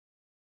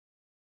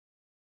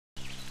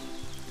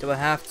Do I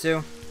have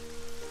to?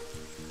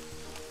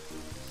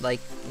 Like,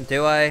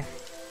 do I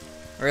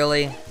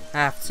really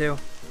have to?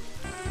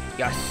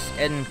 Yes,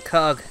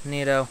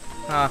 incognito.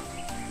 Huh.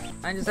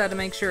 I just had to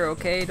make sure,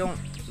 okay? Don't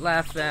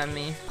laugh at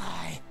me.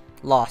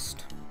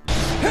 Lost.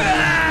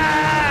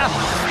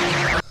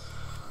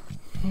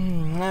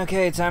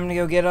 Okay, time to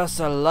go get us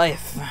a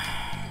life.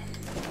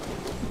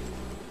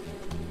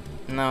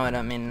 No, I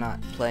don't mean not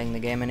playing the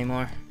game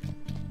anymore.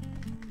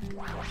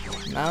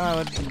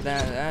 No,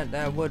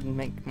 that would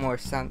make more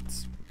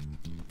sense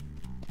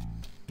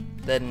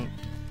than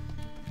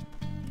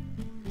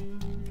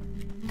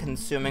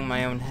consuming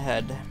my own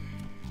head.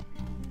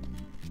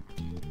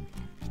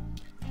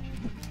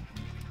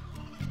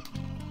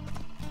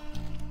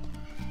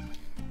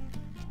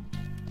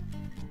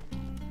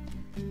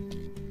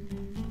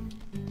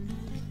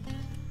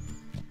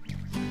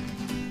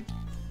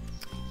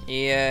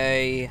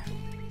 Yay.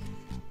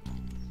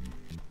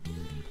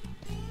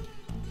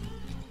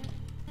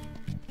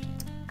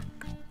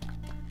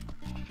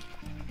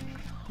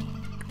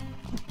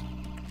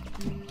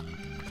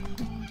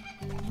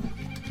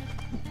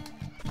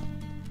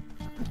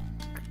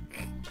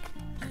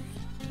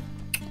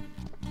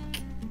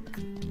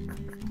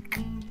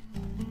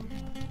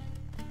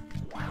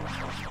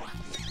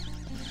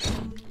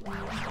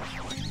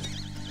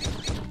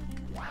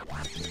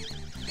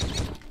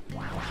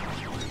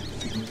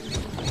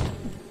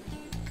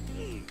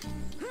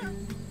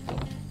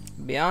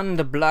 Beyond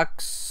the black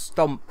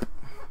stump.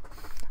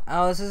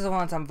 Oh, this is the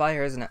one that's on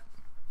fire, isn't it?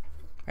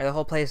 Or the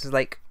whole place is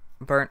like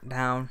burnt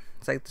down.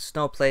 It's like the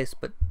snow place,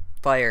 but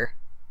fire.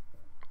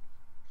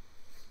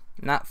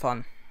 Not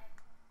fun.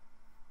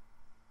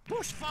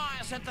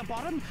 Bushfires at the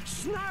bottom,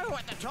 snow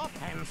at the top,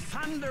 and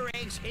thunder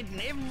eggs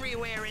hidden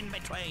everywhere in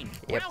between.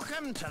 Yep.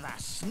 Welcome to the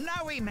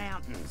Snowy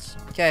Mountains.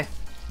 Okay.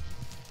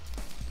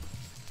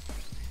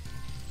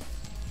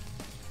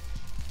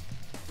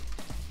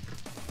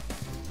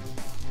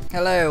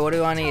 Hello, what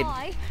do I need?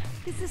 Hi,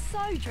 this is so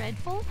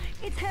dreadful.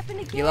 It's happened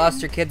again. You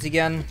lost your kids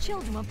again? The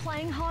children were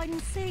playing hide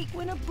and seek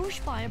when a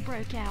bushfire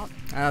broke out.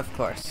 Of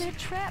course. They're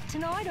trapped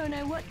and I don't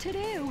know what to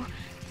do.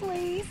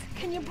 Please,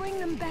 can you bring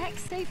them back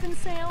safe and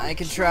sound? I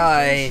could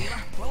try.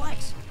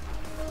 Relax.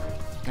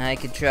 I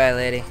could try,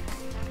 lady.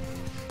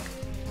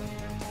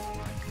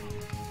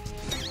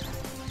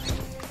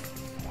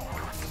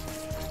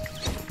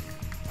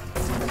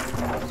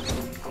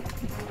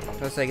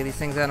 Let's get these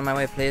things out of my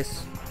way,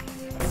 please.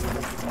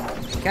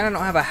 Kinda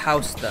don't have a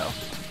house though.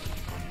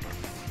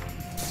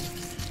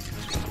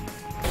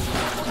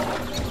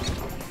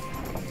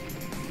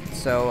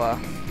 So,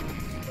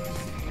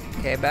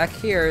 okay, back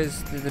here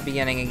is the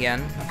beginning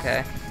again.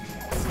 Okay.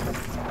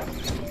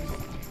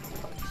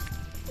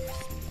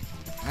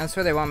 That's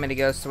where they want me to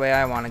go. It's the way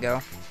I want to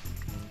go.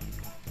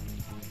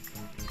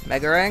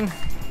 Mega Ring.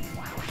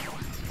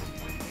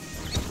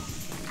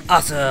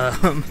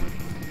 Awesome.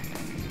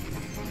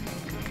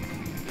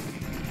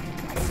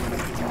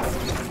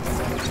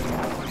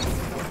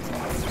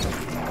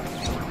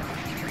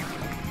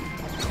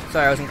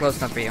 Sorry, I wasn't close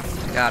enough for you.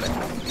 Got it.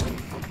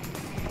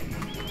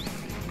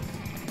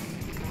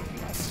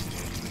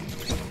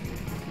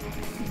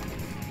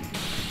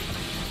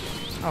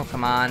 Oh,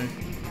 come on.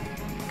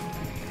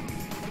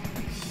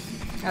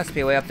 Has to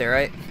be way up there,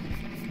 right?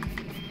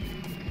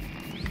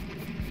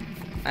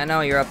 I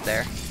know you're up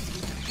there.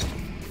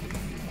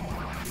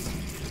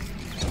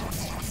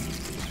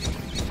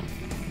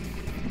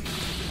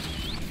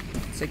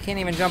 So I can't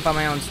even jump on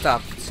my own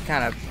stuff. It's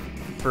kind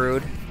of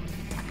rude.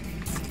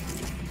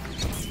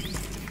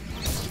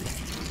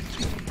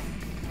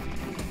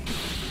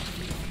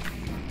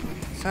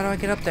 So how do I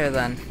get up there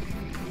then?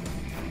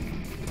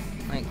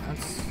 Like,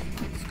 that's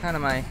kind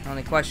of my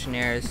only question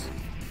here is,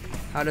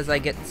 how does I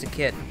get the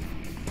kid?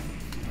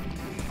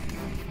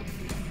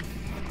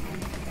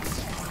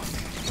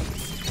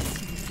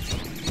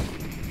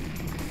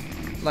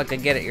 Look, I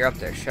get it, you're up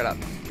there, shut up.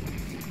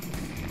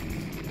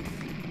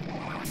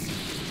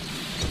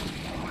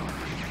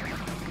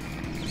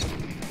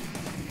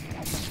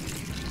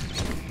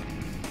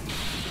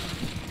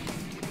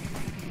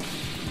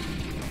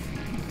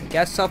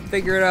 Guess I'll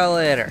figure it out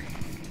later.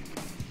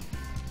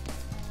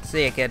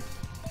 See ya, kid.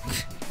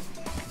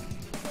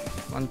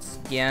 Once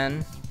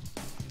again.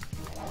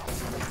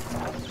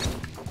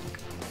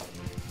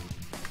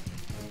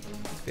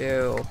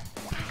 Boo.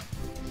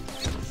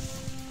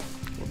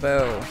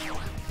 Boo.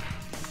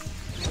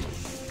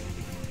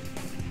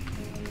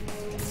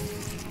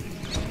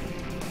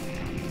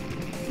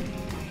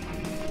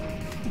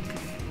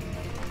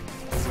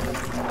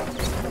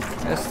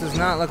 This does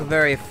not look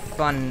very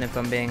fun, if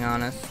I'm being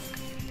honest.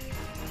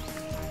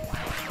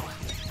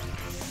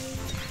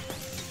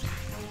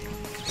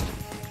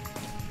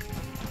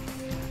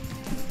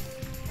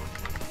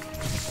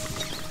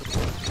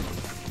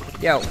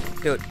 Yo,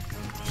 dude.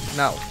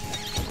 No.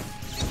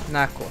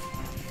 Not cool.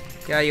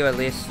 Got you at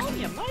least.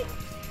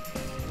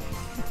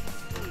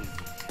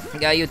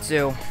 Got you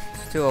too.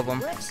 It's two of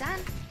them.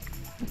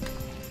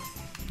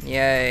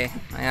 Yay.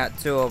 I got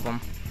two of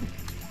them.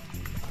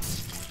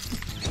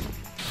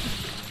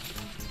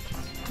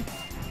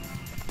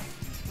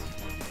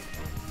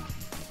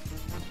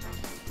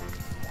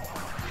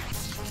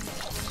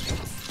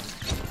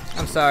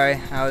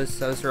 sorry. I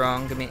was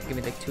wrong. Give me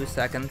like 2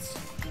 seconds.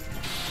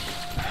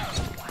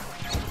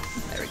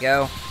 There we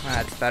go.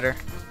 That's better.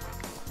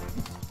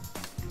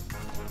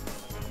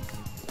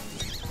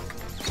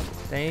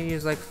 They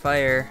use like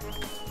fire.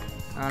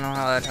 I don't know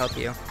how that'd help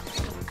you.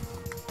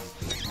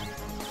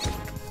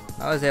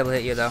 I was able to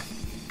hit you though.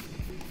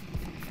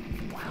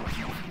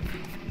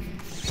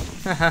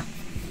 Haha.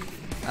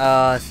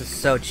 Oh, this is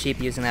so cheap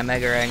using that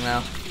Mega Ring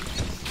though.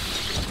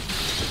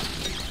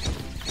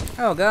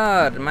 Oh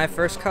god, my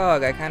first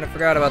cog. I kind of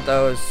forgot about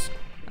those.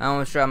 I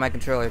almost dropped my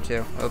controller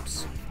too.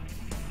 Oops.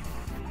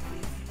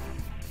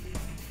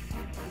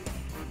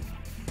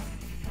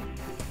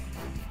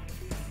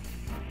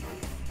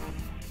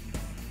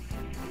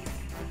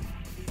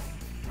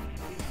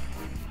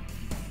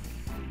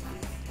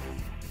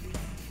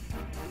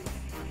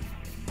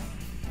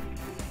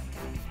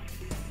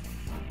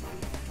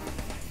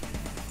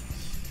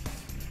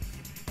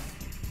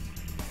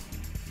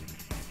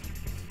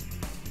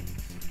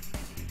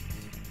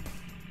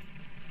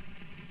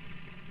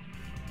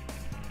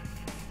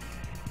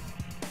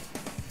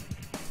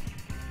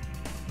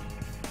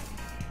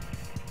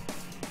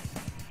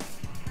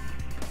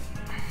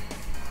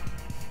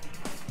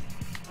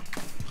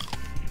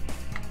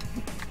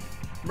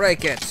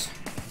 Break it.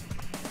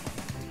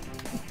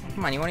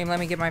 Come on, you won't even let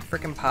me get my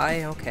frickin'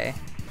 pie? Okay,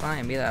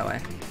 fine, be that way.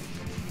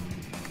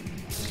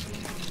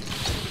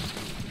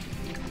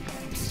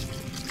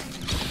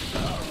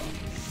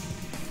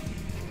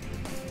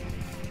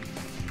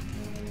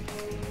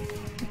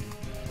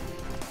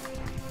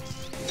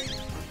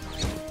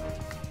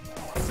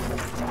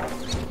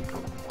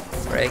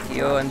 Break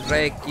you and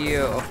break you.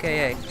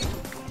 Okay.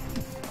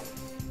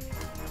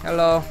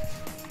 Hello.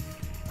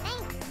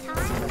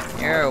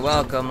 You're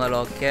welcome,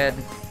 little kid.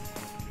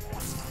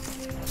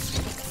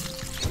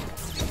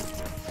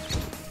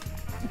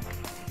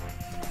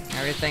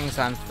 Everything's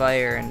on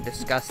fire and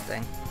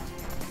disgusting.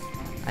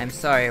 I'm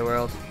sorry,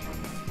 world.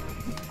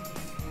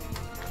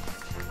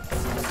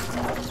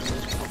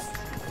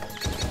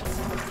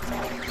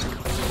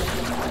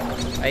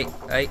 Hey.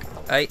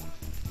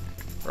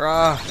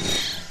 Raw.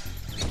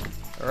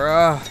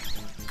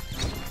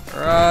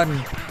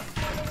 Run.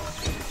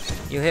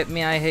 You hit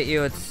me, I hit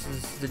you. It's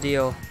the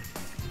deal.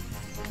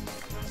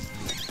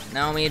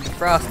 Now we need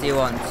frosty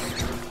ones.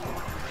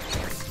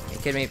 You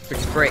kidding me?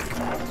 Just break.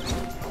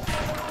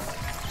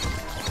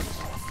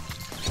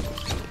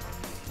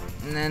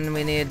 And then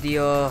we need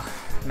your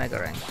Mega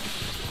Ring.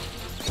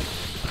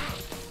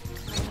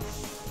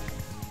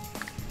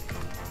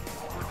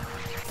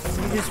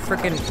 Can you just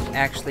frickin'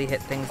 actually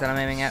hit things that I'm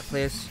aiming at,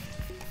 please?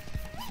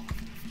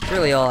 That's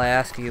really all I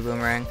ask of you,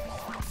 Boomerang.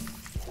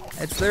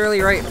 It's literally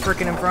right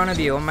frickin' in front of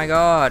you. Oh my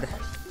god.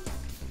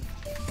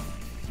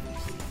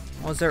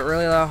 Was it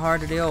really that hard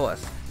to deal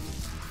with?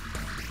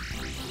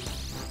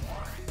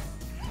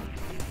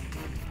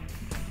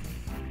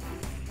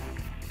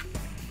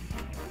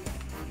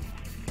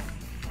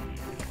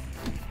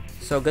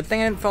 So good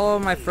thing I didn't follow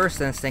my first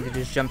instinct and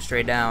just jump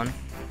straight down.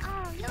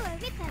 Oh, you're a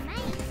ripper,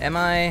 mate. Am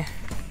I,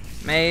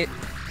 mate?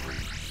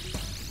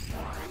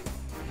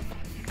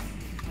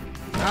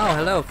 Oh,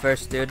 hello,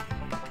 first dude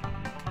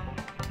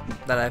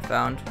that I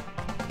found.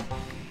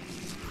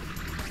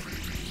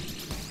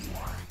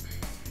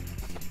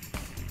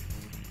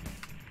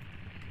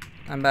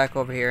 I'm back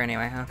over here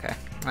anyway. Okay,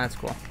 that's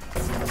cool.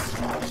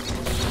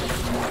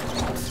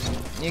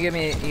 You give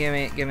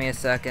me a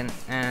second,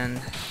 and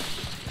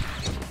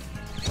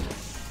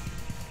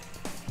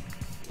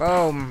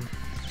boom.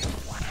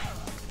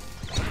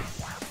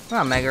 Come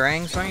on, Mega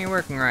Rings, why aren't you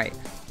working right?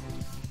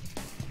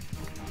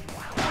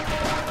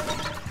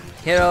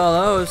 Hit all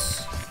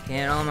those. Can't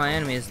hit all my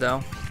enemies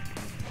though.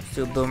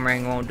 Stupid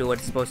Boomerang won't do what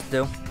it's supposed to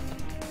do.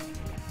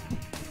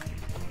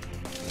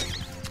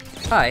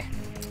 Hi.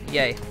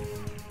 Yay.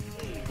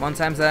 One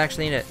times I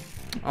actually need it.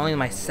 Only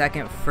my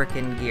second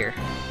frickin' gear.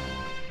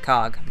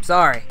 Cog. I'm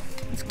sorry.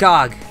 It's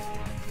Cog.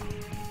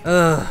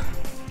 Ugh.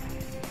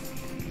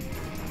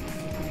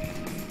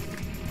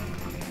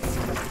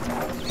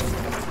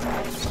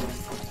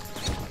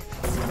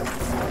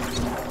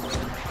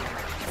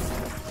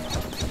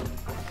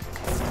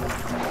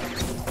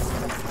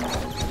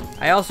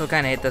 I also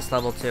kind of hate this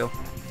level too.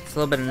 It's a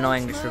little bit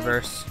annoying to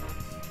traverse.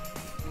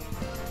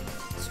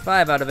 It's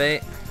 5 out of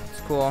 8. It's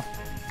cool.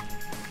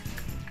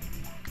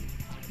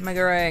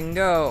 Mega Ring,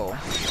 go!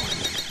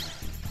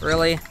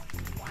 Really?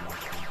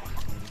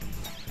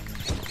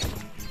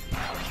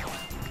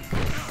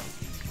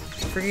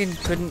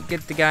 Freaking couldn't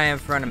get the guy in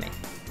front of me.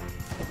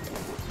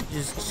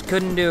 Just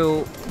couldn't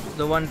do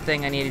the one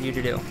thing I needed you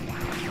to do.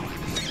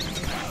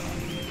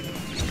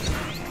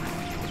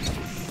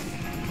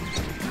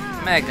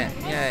 Magnet,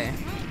 yay.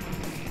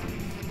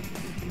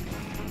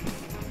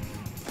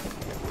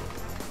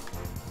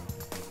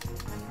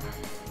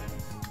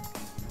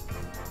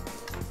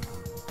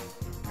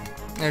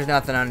 There's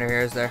nothing under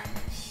here, is there?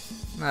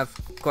 Of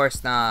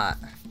course not.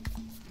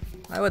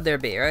 Why would there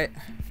be, right?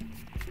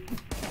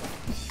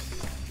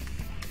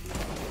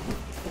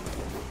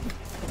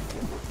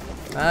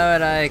 Why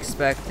would I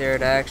expect there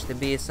to actually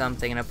be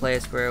something in a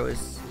place where it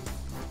was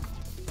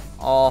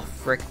all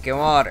frickin'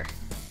 water?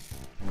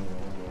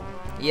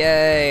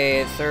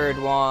 Yay, third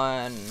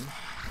one.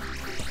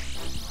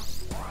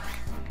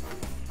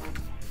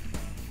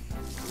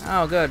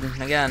 Oh, good.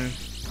 Again.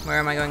 Where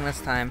am I going this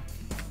time?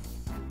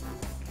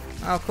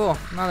 Oh, cool.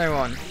 Another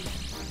one.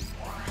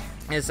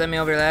 You send me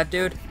over to that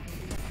dude?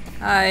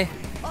 Hi.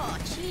 Oh,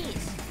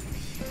 jeez.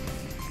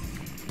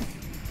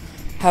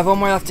 Have one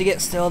more left to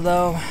get still,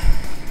 though.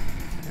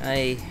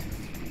 I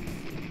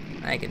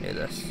can do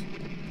this.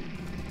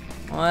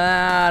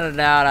 Without a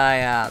doubt,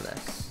 I got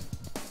this.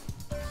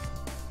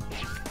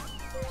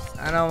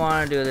 I don't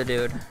want to do the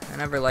dude. I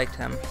never liked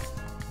him.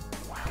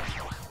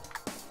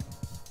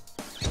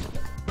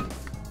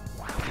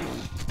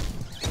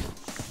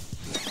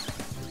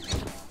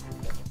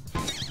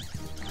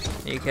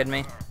 Are you kidding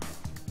me?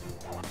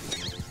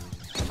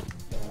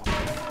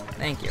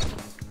 Thank you.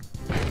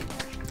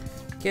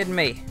 Kidding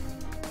me.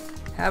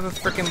 Have a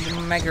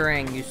frickin' mega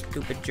ring, you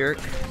stupid jerk.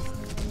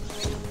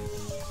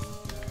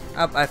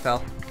 Oh, I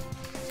fell.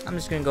 I'm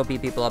just gonna go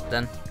beat people up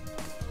then.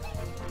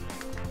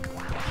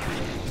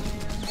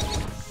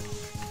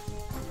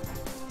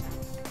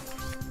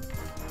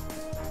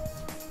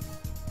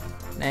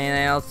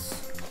 Anything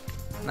else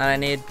that I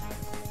need?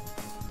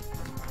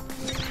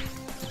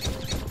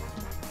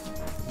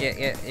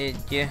 Yeah. I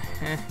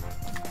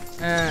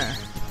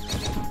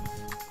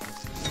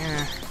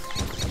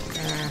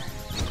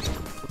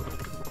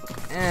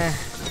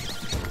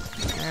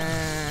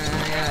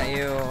got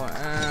you.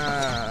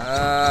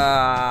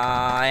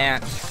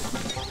 Ant.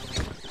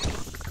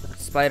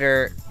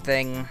 Spider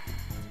thing.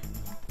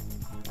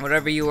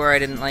 Whatever you were, I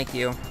didn't like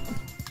you.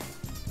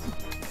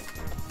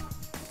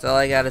 That's all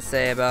I gotta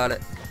say about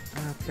it.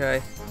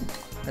 Okay.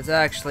 That's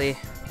actually,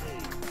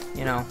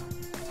 you know,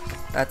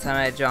 that time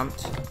I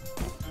jumped.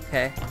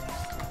 Okay.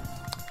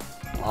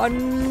 Oh,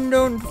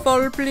 don't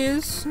fall,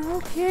 please.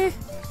 Okay.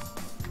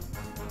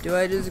 Do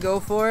I just go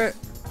for it?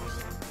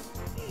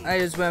 I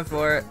just went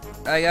for it.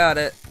 I got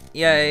it.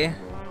 Yay.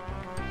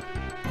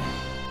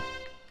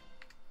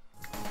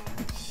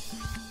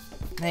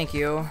 Thank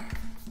you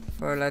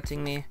for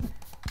letting me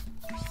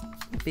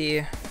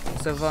be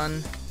so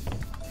fun.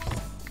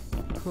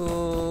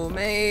 Who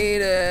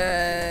made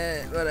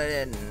it? But I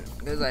didn't,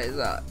 because I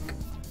suck.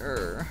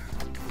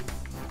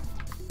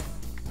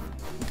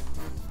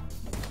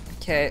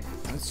 Okay,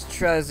 let's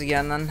try this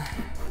again then.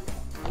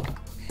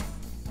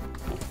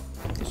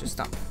 It's just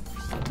Stump.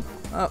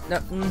 Oh, no.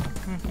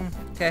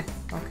 Okay.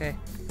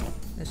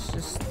 It's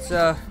just,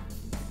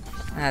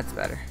 that's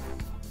better.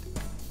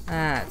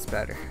 That's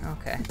better.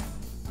 Okay.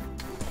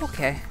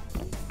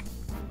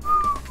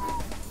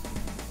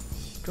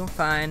 Doing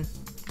fine.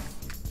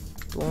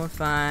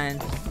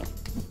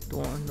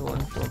 Doing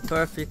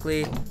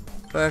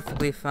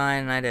perfectly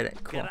fine, and I did it.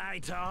 Cool.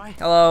 G'day, Ty.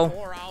 Hello.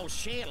 Poor old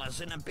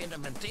Sheila's in a bit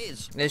of a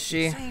diz. Is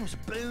she? Seems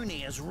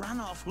Booney has run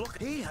off. Look,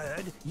 he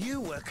heard you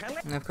were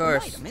collecting. Of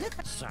course. Wait a minute.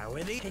 So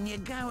it is. Can you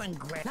go and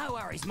grab? No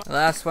worries. The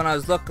last one I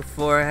was looking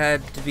for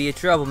had to be a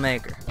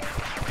troublemaker.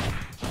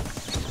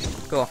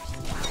 Cool.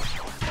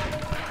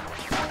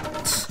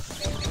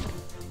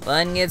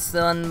 One gets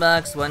the one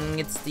box, one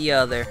gets the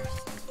other.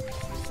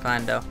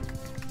 Fine though.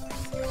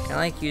 Can I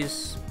like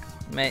use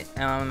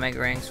mega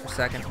rings for a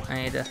second?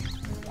 I need to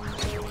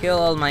kill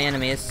all my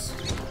enemies.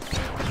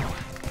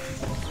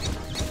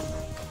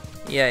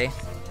 Yay.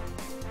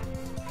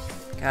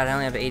 God, I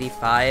only have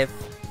 85.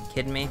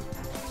 Kidding me?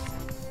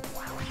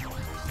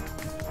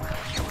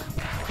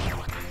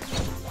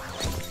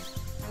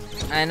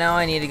 I know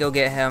I need to go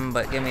get him,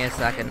 but give me a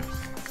second.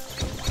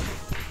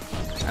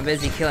 I'm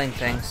busy killing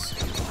things.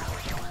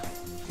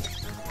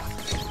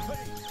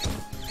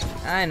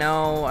 I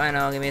know,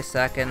 give me a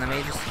second. Let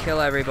me just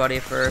kill everybody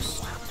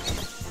first.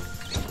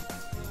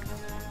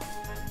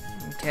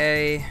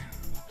 Okay.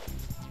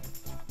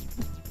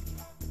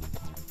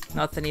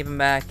 Nothing even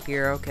back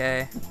here,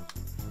 okay.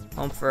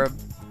 Home for a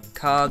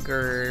cog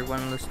or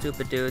one of those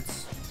stupid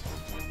dudes.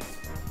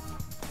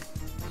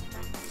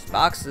 These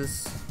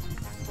boxes.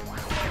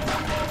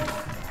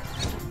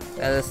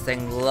 Yeah, this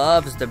thing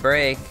loves to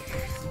break.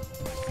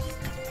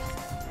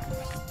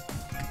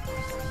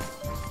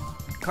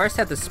 Cars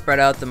have to spread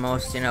out the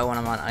most, you know, when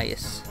I'm on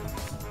ice.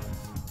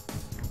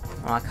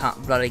 Well, I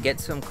can't bloody get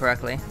to them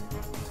correctly.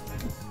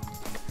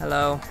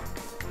 Hello.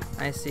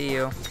 I see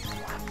you.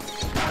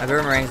 My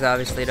boomerangs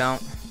obviously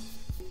don't.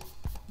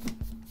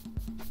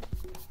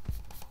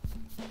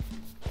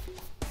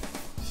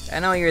 I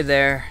know you're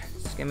there.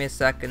 Just give me a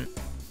second.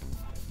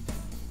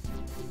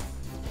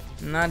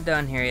 I'm not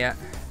done here yet.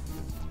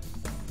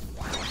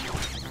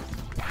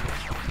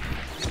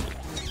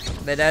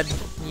 They dead?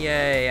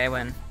 Yay, I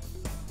win.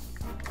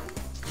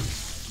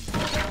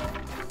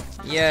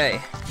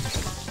 Yay.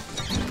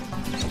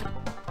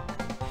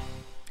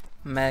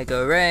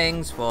 Mega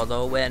rings for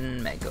the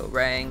win. Mega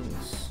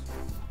rings.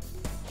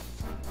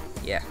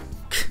 Yeah.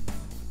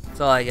 That's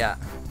all I got.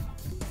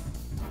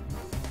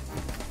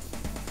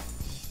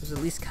 It was at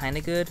least kind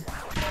of good.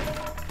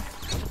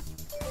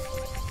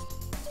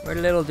 Where'd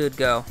the little dude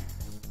go?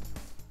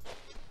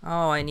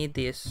 Oh, I need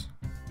these.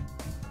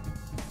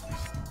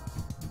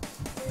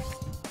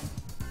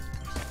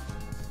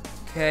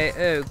 Okay,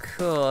 oh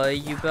cool,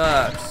 you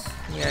bugs.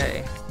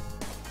 Yay.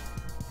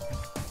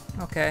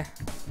 Okay.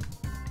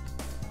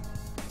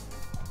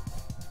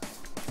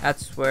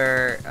 That's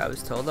where I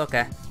was told,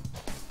 okay.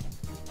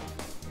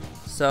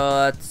 So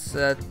let's,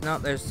 no,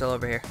 they're still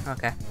over here,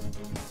 okay.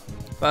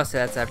 Well, say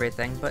that's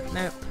everything, but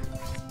nope.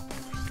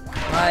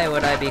 Why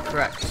would I be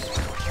correct?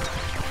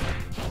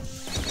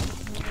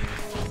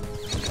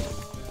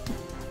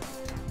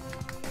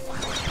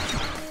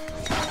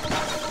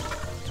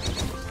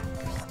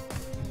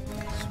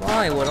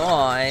 Why would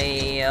I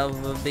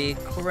ever be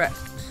correct?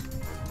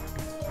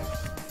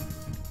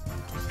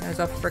 There's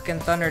a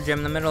frickin' thunder gem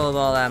in the middle of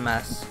all that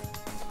mess.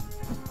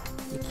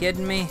 You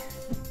kidding me?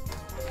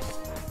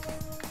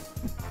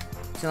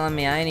 Telling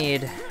me I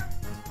need to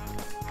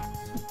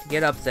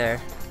get up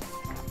there.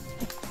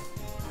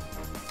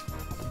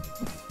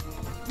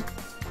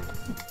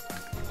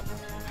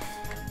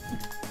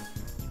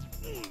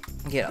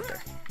 Get up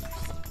there.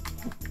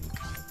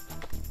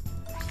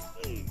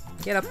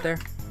 Get up there.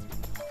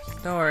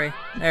 Don't worry.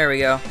 There we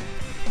go.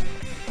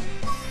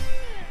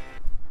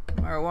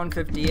 We're at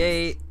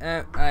 158.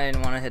 I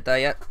didn't want to hit that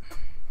yet.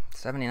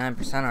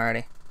 79%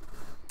 already.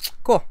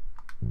 Cool.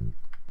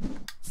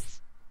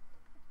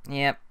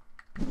 Yep.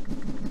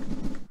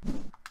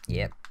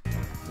 Yep.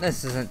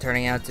 This isn't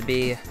turning out to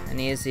be an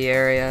easy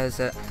area, is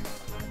it?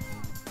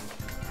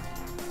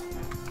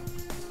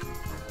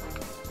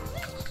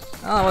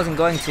 Well, I wasn't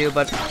going to,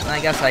 but I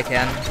guess I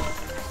can.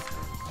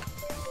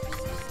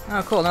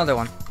 Oh, cool, another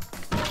one.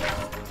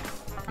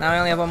 Now I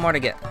only have one more to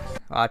get.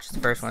 Watch, the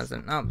first one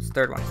isn't. Oh, it's the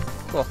third one.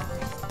 Cool.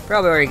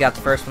 Probably already got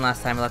the first one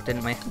last time we looked,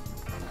 didn't we?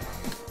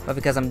 But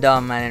because I'm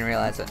dumb, I didn't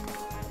realize it.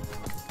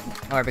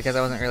 Or because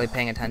I wasn't really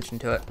paying attention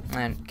to it.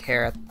 I didn't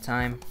care at the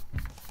time.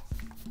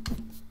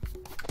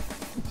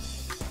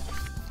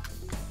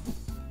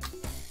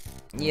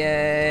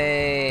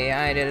 Yay!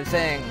 I did a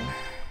thing.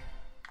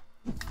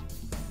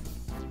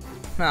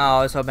 Oh,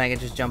 I was hoping I could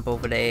just jump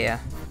over there.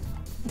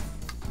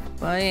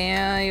 But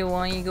yeah, you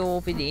want to go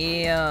over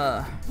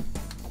there.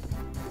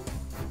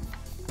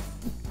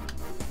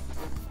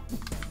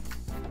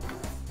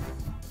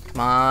 Come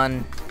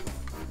on.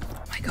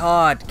 Oh my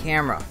god,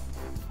 camera.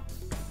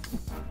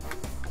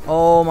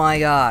 Oh my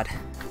god.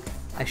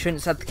 I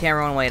shouldn't set the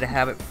camera one way to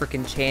have it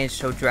freaking change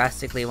so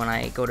drastically when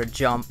I go to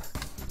jump.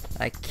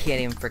 I can't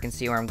even freaking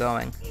see where I'm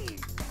going.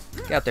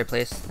 Get up there,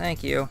 please.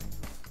 Thank you.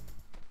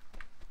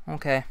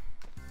 Okay.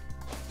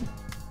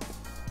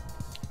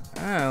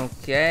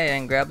 Okay,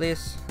 and grab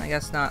these? I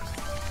guess not.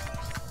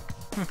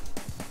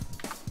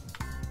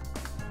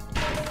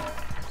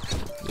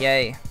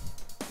 Yay.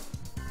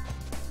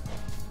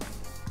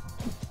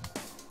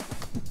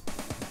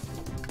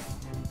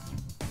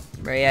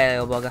 Where you at,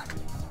 little bugger?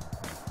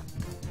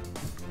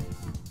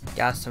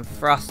 Got some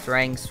frost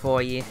rings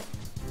for you.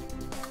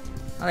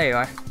 Oh, there you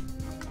are.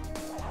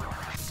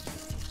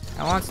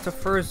 I want to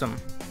freeze them.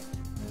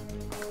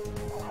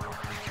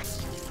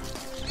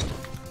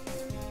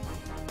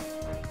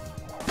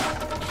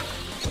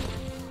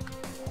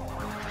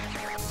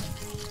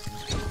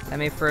 Let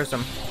me freeze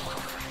them.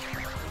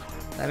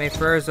 Let me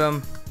freeze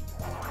them.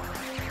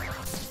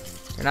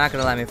 You're not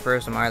gonna let me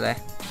freeze them, are they?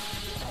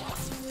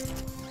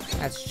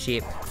 That's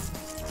cheap.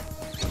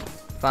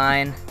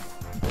 Fine.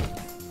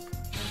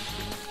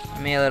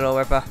 Come here, little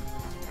whipper.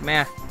 Come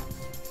here.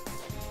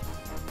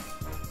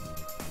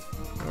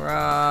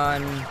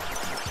 Run.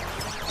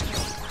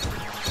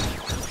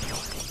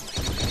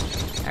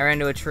 I ran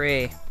into a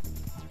tree.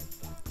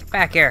 Get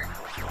back here.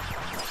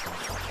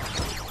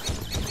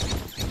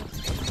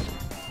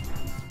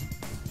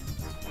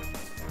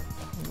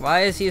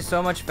 Why is he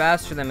so much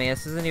faster than me?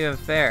 This isn't even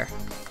fair.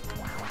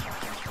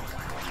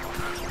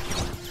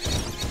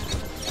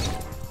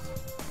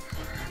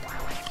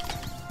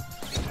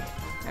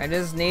 I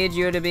just need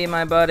you to be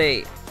my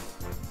buddy.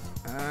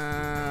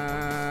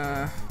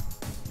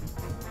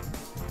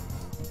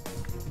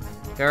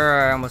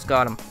 Grr, I almost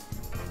got him.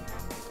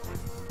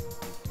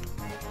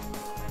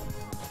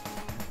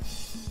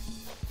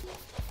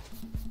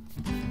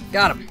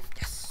 Got him.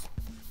 Yes.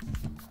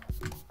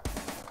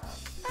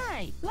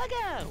 Hey,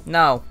 Lego!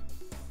 No.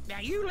 Now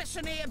you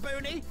listen here,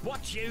 Booney.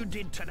 What you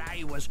did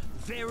today was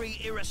very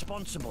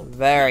irresponsible.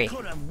 Very. You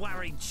could have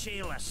worried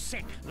Sheila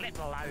sick, let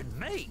alone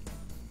me.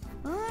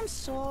 I'm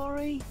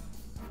sorry.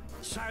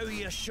 So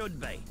you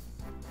should be.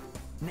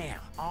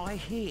 Now, I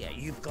hear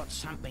you've got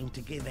something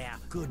to give our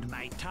good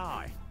mate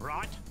Ty,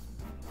 right?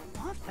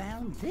 I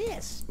found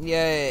this.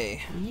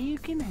 Yay. You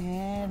can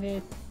have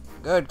it.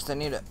 Good, because I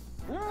need it.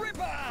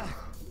 Ripper!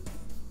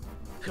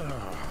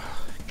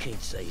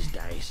 Kids these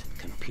days.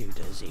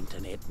 Computers,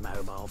 internet,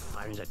 mobile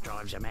phones, it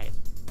drives them mad.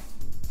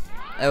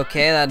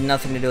 Okay, that had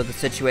nothing to do with the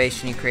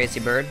situation, you crazy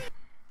bird.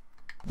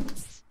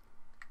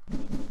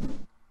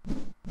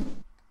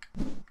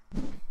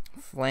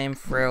 Flame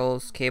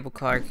frills, cable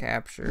car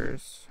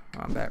captures,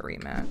 combat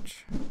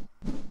rematch.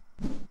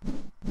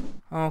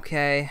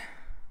 Okay.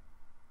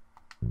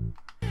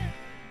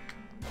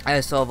 I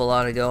still have a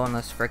lot to go in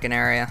this frickin'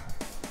 area.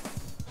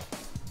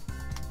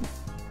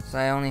 So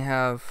I don't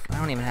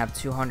even have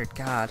 200,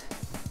 god.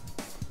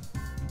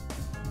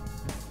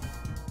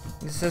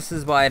 This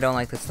is why I don't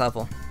like this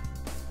level.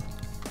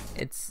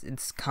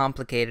 It's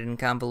complicated and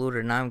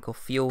convoluted and I'm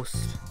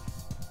confused.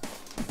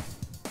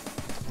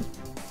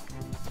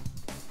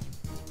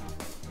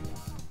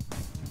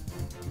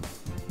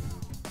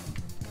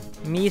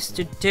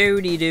 Mr.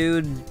 Toady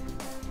dude.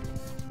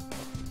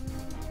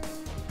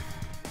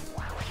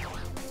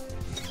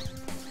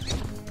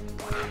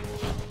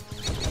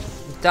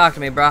 Talk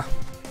to me, brah.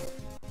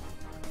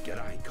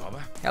 G'day,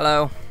 cobber.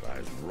 Hello.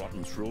 Those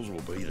rotten thrills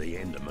will be the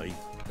end of me.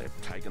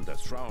 They've taken to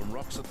throwing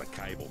rocks at the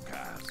cable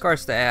cars. Of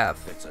course they have.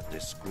 It's a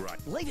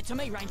disgrace. Leave it to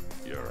me, Ranger.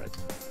 You're it.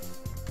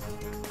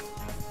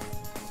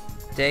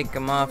 Take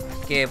them off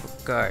the cable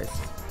cars.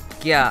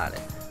 Got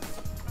it.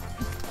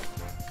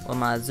 Well,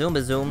 my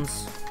Zumba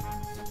Zooms.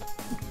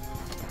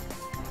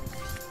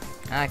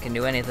 I can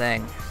do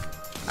anything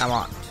I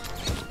want.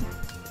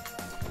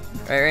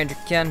 Right, Ranger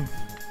Ken?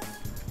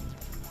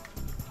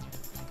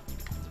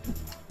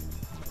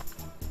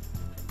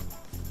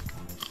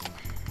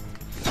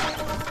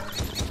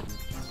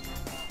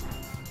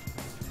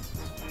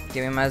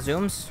 Give me my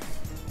zooms.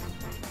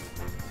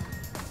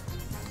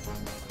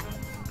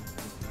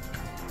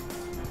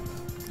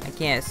 I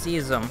can't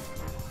seize them.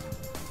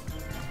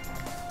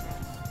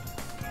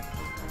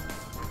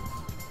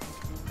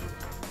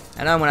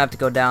 I know I'm gonna have to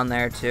go down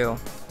there too.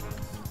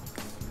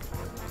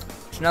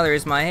 Which another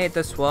reason why I hate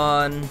this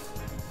one.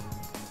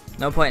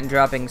 No point in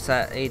dropping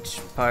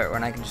each part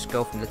when I can just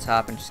go from the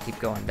top and just keep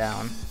going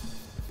down.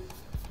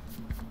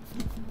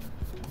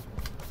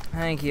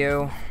 Thank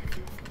you.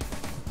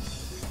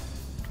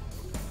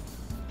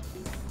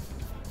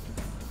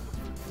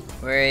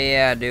 Where you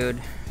at, dude?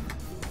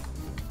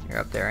 You're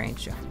up there,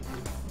 ain't you?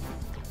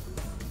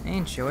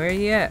 Ain't you? Where are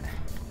you at?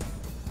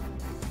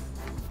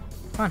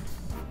 Come on.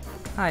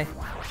 Hi.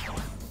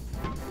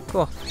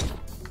 Cool.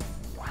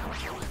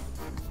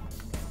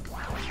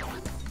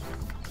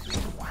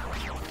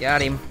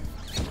 Got him.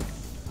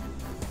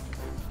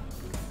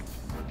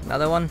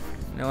 Another one?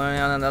 No one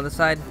on the other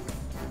side?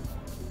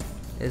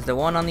 Is the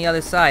one on the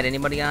other side?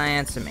 Anybody gonna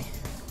answer me?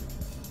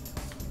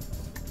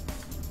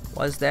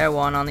 Was there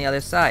one on the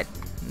other side?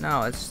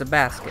 No, it's just a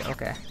basket.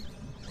 Okay.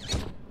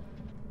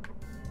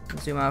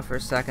 Zoom out for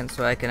a second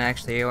so I can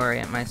actually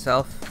orient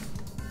myself.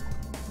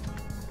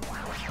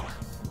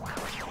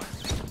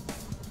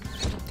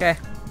 Okay.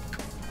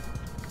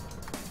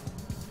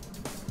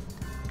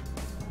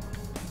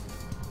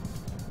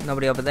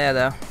 Nobody over there,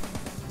 though.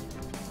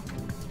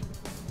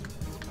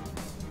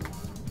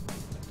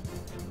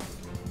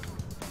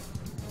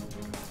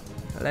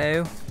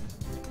 Hello?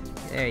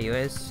 There he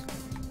is.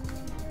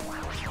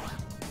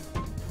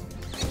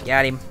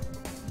 Got him.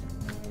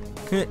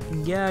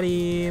 Got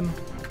him.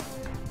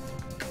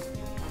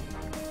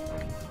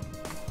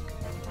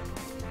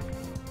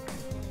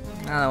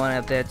 Another one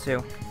up there,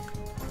 too.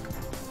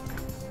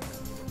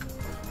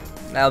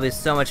 That'll be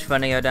so much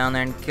fun to go down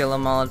there and kill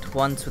them all at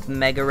once with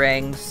mega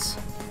rings.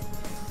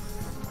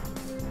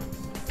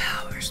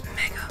 Powers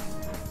mega.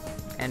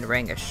 And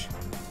rangish.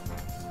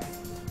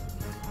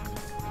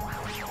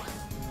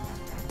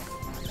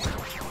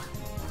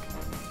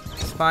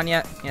 Spawn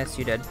yet? Yes,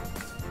 you did.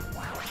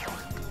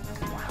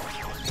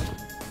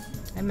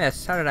 I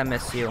missed. How did I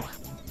miss you?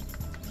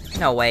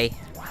 No way.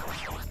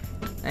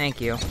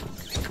 Thank you.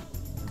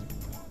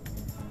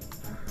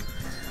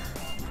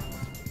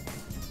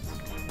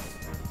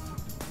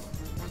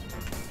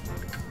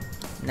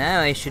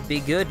 Now I should be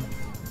good.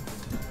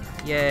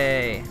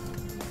 Yay.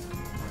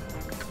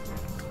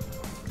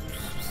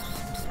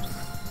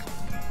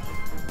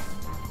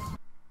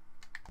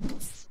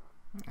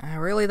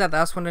 Really? That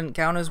last one didn't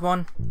count as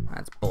one?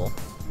 That's bull.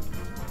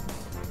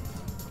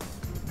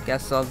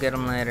 Guess I'll get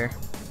him later.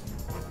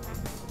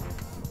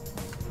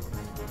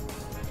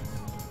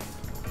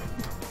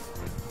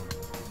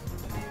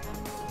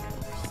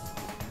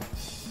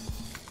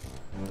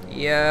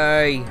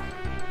 Yay!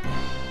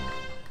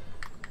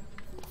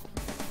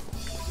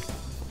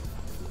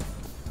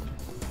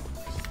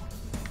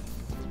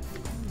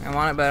 I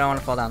want it, but I don't want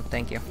to fall down.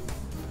 Thank you.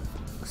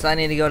 So I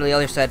need to go to the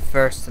other side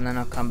first, and then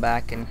I'll come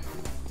back and...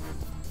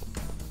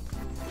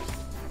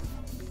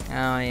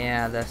 Oh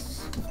yeah,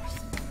 this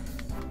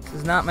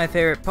is not my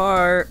favorite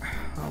part.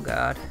 Oh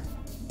god.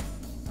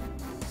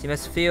 So you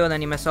miss a few, and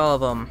then you miss all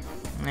of them.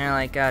 And you're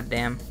like, god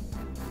damn.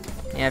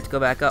 You have to go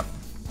back up,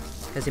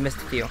 because you missed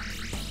a few.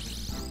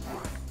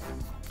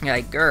 You're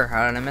like, grr,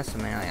 how did I miss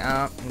them? And you're like,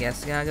 oh, I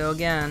guess I gotta go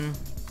again.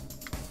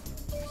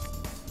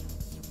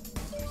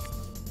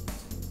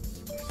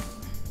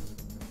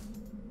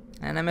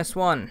 And I missed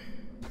one.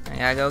 I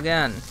gotta go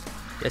again.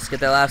 Just get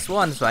that last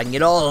one so I can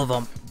get all of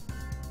them.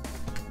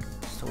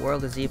 The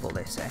world is evil,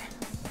 they say.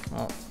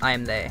 Well, I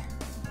am they.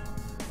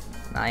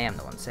 I am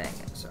the one saying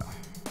it, so.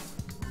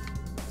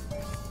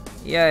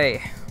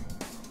 Yay.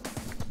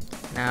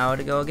 Now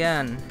to go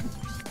again.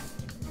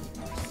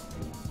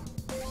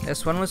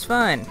 This one was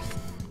fine.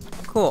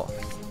 Cool.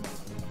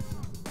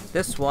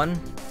 This one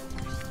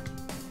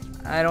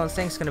I don't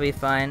think it's gonna be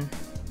fine.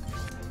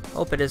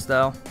 Hope it is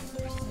though.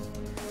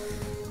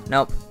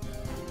 Nope.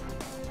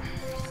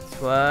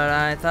 That's what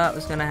I thought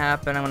was gonna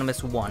happen. I'm gonna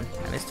miss one.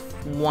 I missed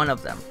one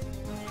of them.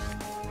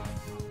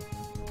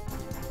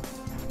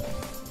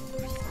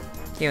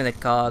 Give me the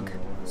cog.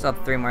 Still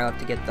have 3 more left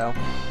to get though.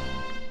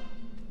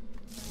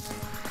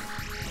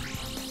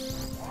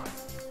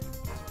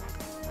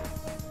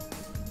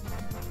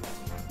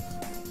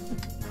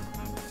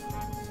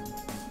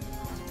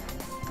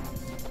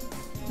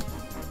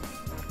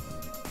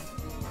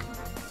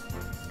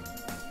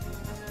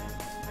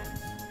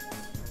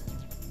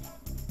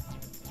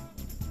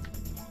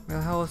 Where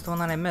the hell was the one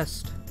that I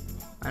missed?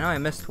 I know I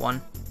missed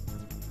one.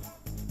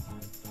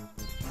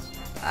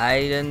 I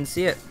didn't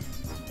see it.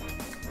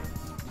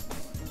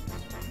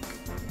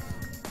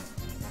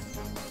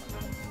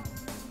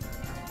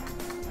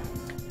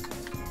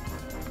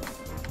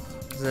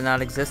 Does it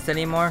not exist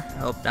anymore? I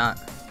hope not.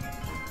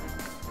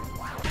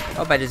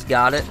 Hope I just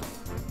got it,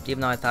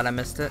 even though I thought I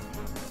missed it.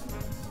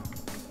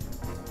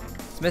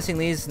 It's missing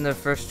these in the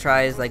first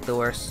try is like the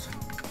worst.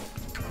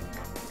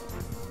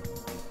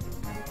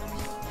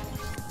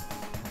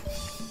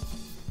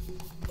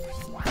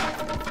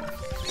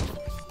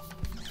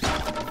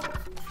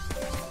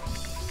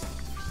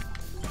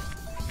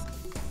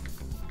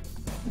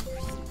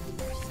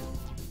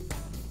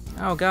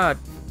 Oh god,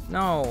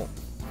 no,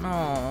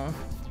 no.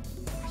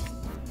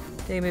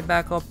 Take me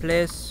back up,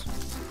 please.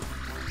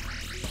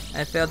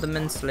 I failed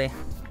immensely.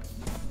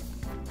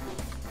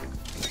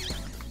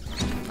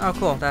 Oh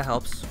cool, that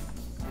helps.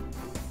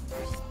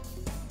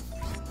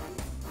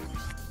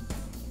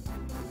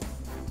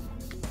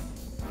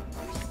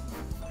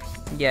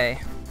 Yay.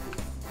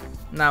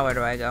 Now where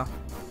do I go?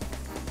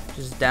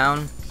 Just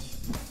down?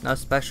 No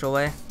special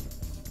way?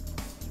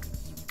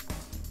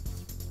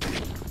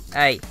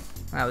 Hey,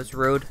 that was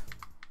rude.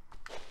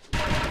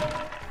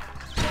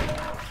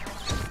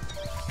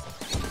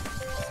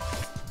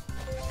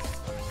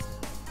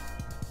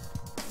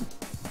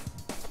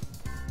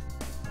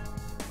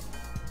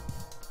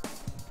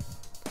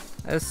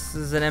 This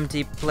is an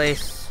empty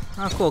place.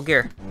 Oh, cool,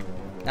 gear.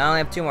 I only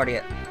have 2 more to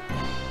get.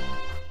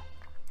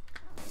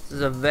 This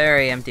is a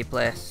very empty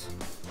place.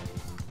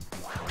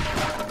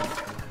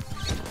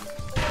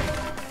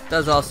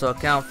 Does also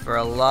account for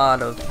a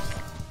lot of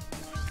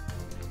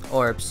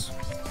orbs.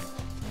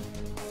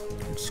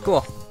 Which is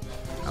cool.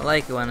 I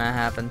like it when that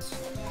happens.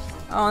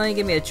 Oh, and then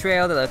give me a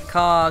trail to the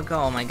cog.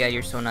 Oh my god,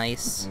 you're so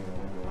nice.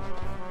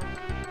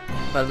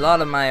 But a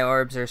lot of my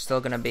orbs are still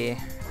gonna be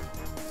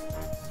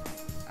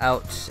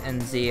out in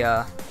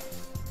the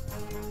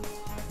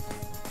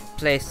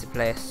place to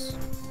place.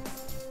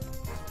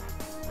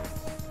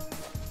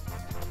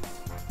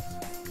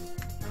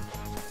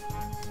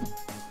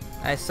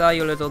 I saw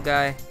you, little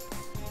guy.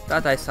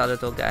 Thought I saw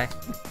little guy.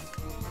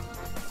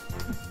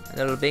 A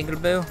little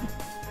bingleboo.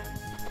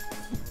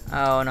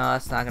 Oh no,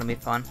 that's not gonna be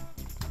fun.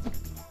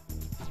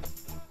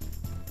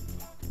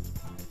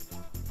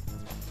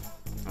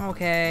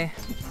 Okay.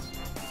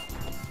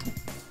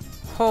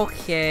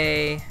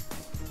 Okay.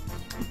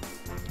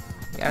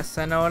 Guess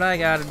I know what I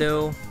gotta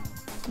do.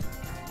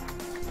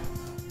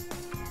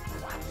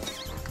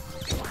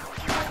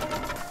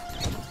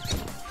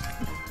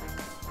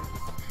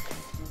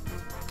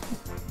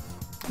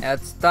 Yeah,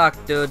 it's stuck,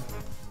 dude.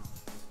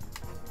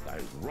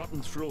 Those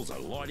rotten thrills are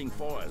lighting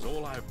fires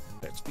all over.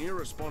 That's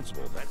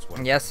irresponsible, that's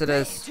what. Yes, it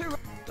is.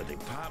 The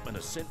department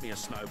has sent me a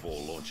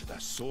snowball launcher to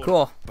sort.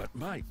 Cool. But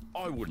mate,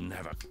 I wouldn't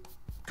have it.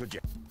 Could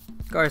you?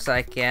 Of course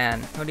I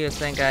can. Who do you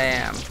think I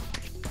am?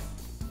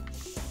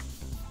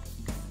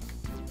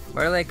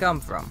 Where do they come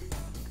from?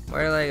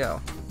 Where do they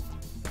go?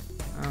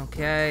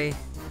 Okay.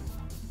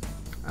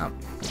 Oh,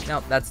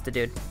 nope, that's the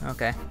dude.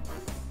 Okay.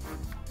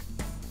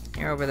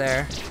 You're over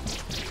there.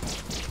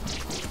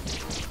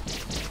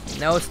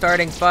 No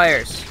starting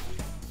fires.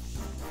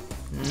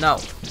 No.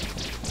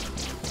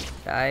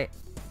 Die.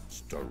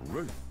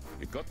 Staroo,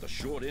 you got the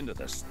short end of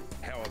this.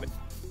 How of it?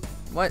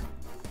 What?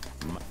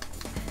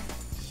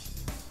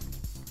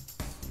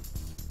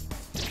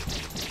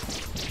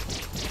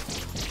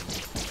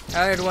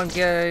 How did one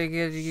get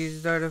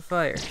start a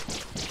fire?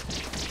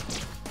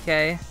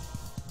 Okay.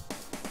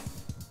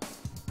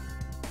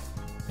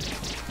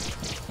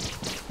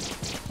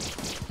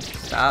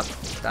 Stop.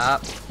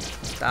 Stop.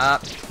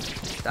 Stop.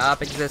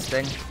 Stop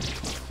existing.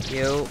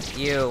 You.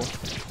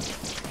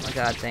 Oh my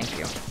god, thank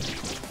you.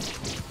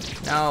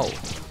 No.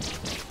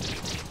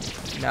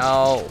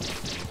 No.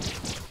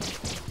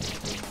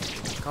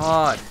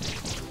 God.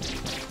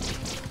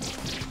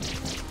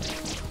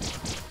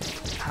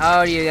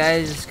 How do you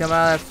guys just come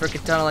out of that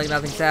frickin' tunnel like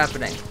nothing's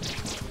happening?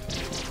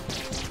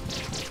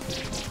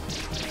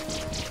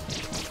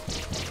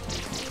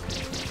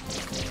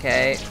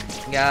 Okay,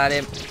 got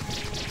him.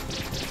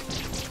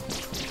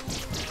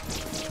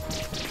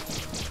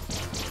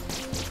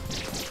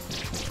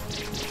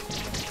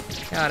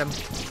 Got him.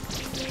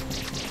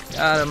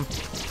 Got him.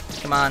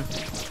 Come on.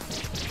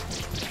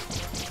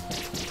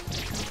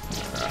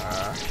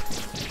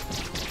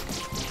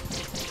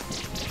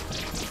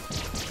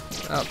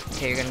 Oh,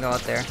 okay, you're gonna go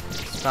out there.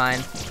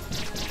 fine.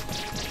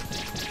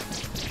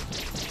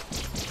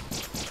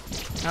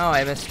 Oh,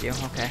 I missed you.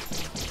 Okay.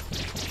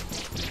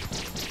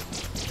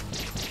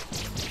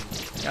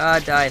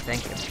 God, die.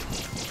 Thank you.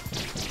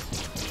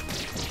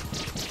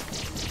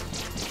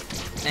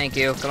 Thank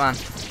you. Come on.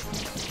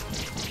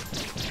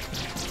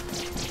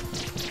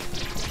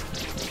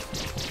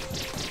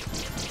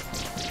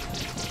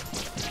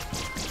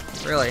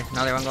 Really?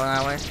 Another one going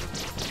that way?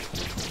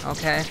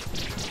 Okay.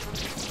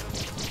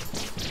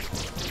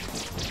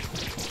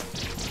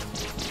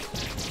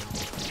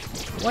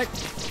 What?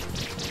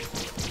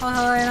 How the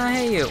hell did I not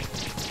hit you?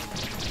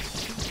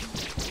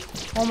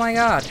 Oh my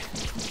god.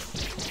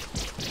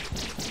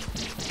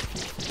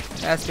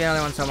 There has to be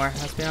another one somewhere.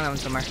 There has to be another one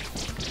somewhere.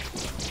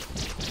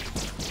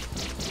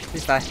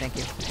 Please die, thank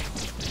you.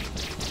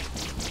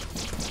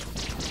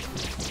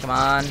 Come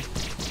on.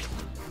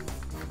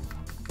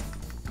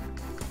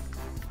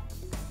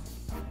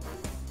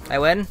 I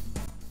win?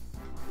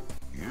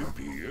 You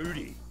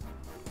beauty.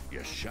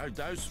 You showed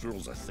those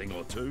thrills a thing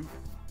or two.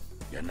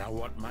 You know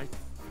what, mate?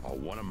 I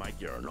want to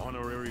make you an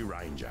honorary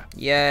ranger.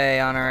 Yay,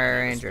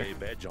 honorary ranger. I have a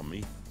spare badge on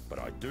me, but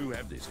I do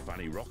have this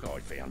funny rock I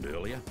found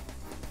earlier.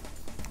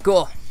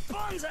 Cool.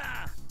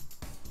 Bonza!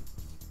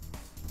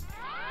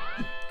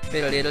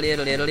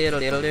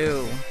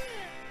 Diddle-diddle-diddle-diddle-diddle-diddle-doo.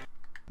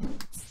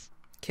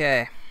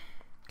 Okay.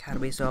 God,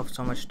 we still have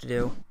so much to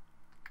do.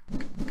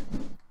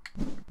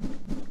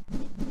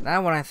 That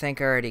one I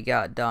think I already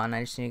got done.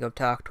 I just need to go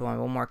talk to him.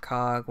 One more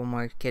cog, one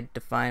more kid to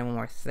find, one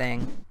more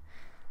thing.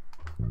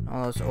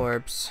 All those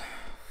orbs.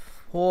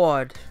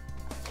 Horde.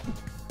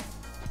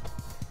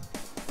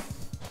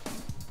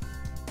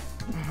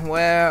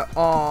 Where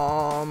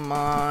are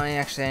my...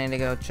 Actually, I need to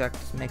go check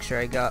to make sure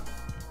I got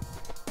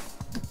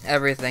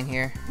everything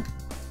here.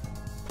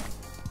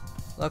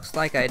 Looks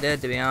like I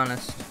did, to be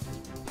honest.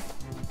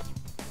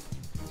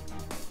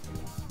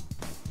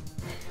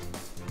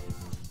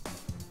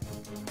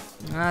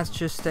 That's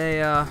just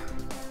a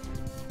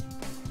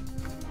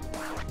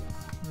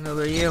little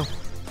bit of you.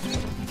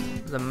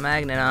 There's a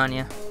magnet on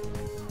you.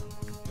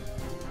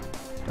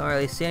 Don't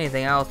really see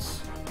anything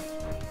else.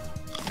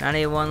 Not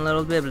even one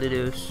little bibbly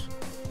deuce.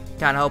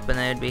 Kinda hoping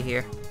they'd be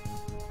here.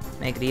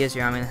 Make it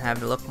easier on me to have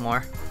to look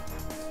more.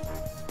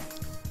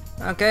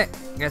 Okay,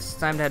 guess it's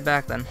time to head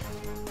back then.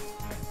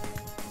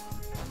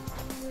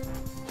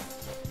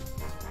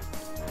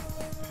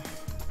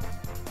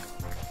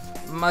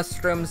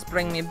 Mushrooms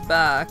bring me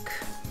back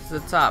to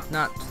the top,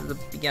 not to the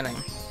beginning.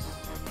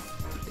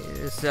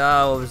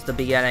 So, it was the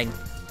beginning.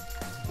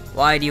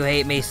 Why do you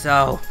hate me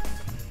so?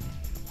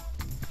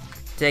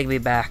 Take me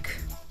back.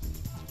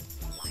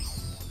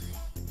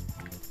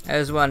 I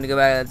just wanted to go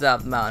back to the top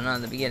of the mountain,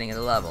 not the beginning of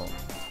the level.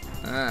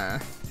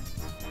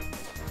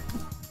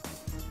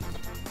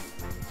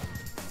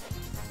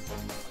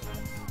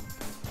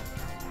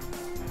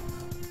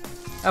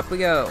 Up we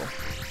go.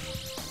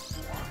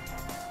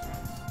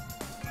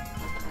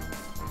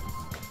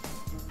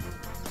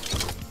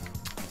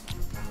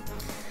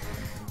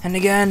 And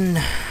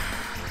again.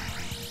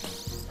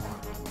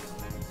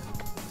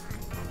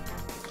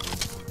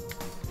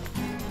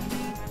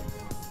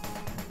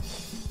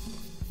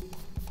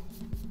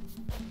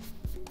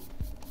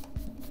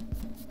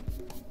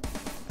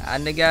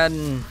 And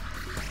again.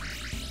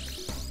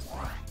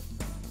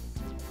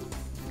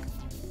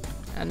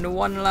 And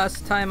one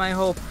last time, I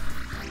hope.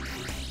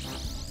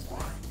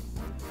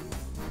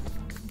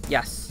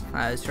 Yes,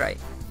 that is right.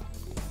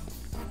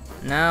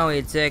 Now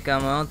we take our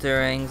motor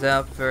rings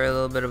up for a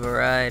little bit of a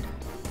ride.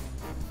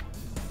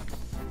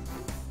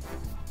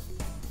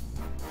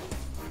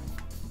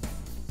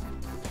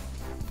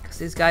 Cause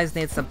these guys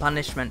need some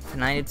punishment,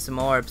 and I need some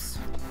orbs.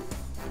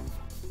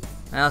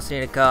 I also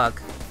need a cog.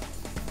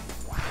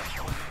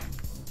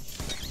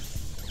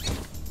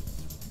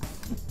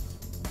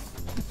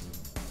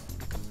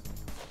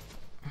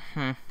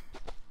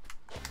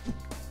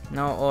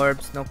 No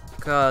orbs, no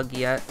cog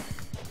yet.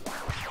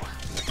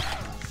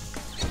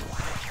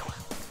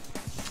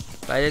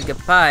 But I did get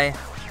pie.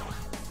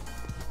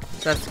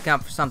 So that's to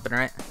count for something,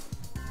 right?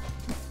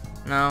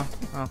 No?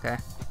 Okay.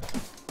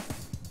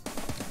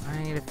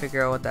 I need to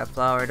figure out what that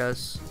flower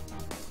does.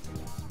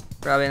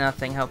 Probably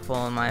nothing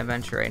helpful in my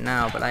adventure right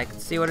now, but I can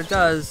see what it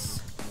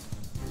does.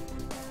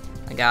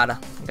 I gotta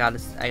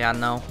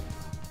know.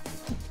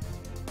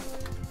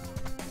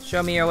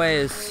 Show me your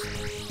ways.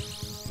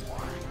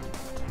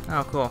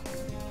 Oh, cool.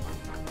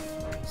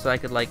 So I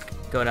could,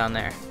 like, go down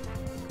there.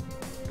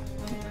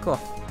 Cool.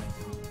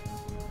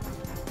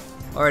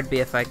 Or it'd be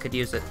if I could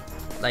use it.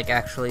 Like,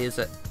 actually use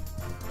it.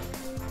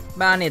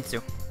 But I need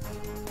to.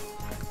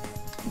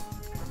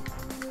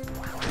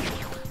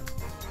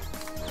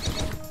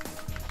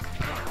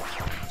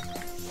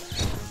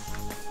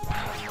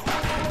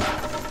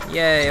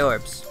 Yay,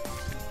 orbs.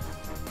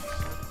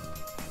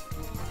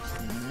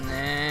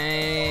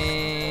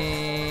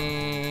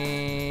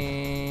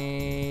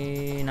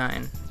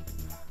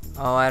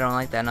 Oh, I don't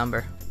like that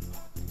number.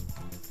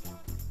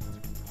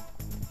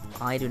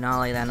 I do not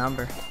like that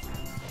number.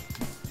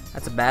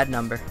 That's a bad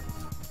number.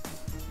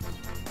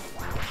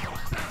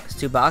 It's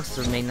 2 boxes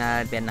would mean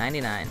that I'd be at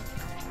 99.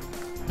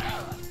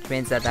 Which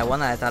means that that one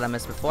that I thought I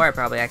missed before, I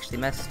probably actually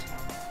missed.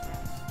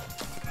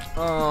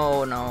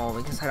 Oh no,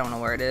 because I don't know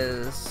where it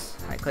is.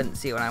 I couldn't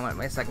see it when I went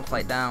my second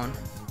flight down.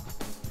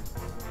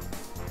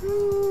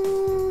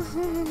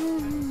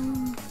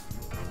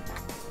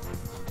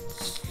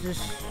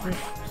 Just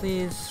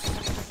please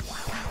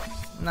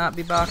not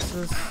be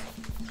boxes.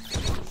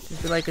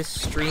 Just be like a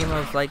stream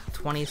of like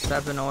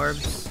 27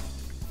 orbs.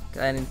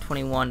 I need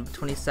 21, but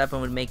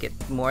 27 would make it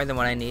more than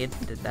what I need.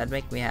 That'd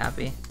make me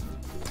happy.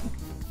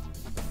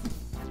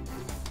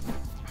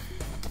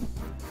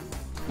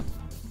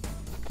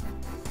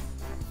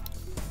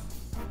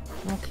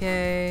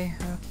 Okay.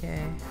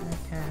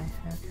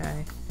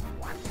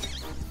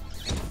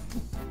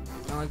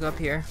 I'll go up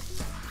here.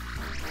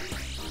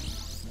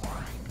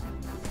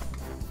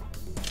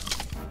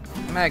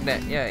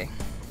 Magnet, yay.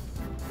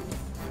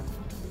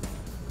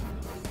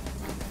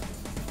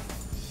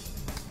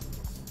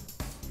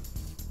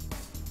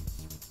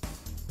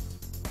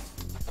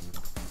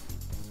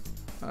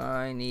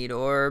 I need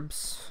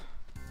orbs.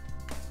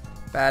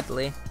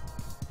 Badly.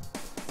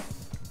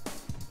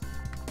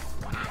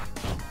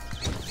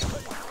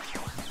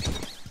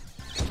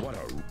 What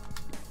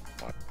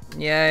a...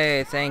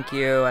 Yay, thank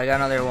you. I got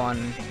another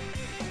one.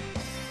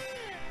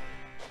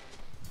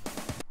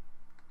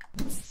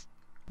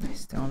 I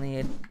still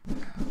need...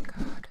 Oh,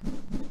 God.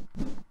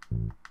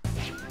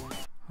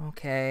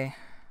 Okay.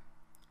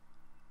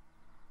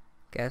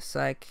 Guess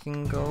I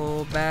can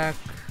go back.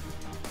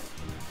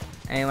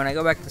 And when I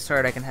go back to the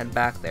start, I can head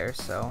back there,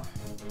 so...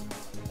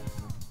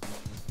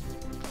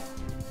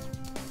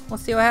 We'll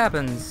see what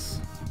happens.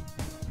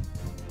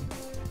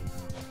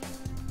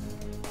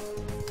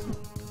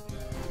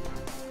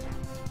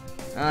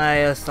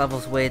 This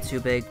level's way too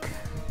big.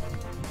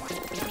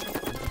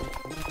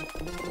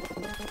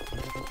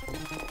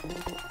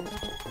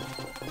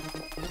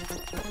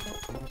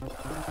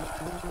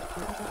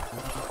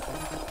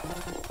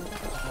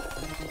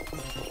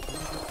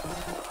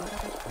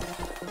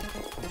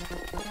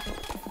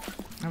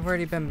 I've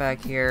already been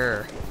back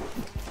here.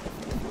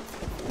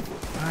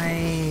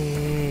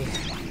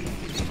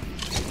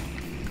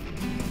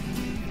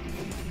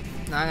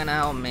 Not gonna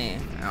help me.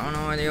 I don't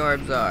know where the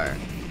orbs are.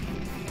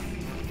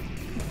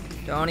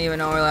 Don't even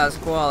know where the last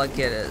koala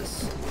kid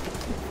is.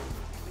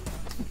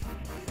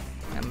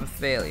 I'm a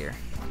failure.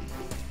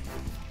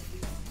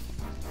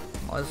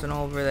 Wasn't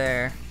over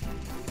there.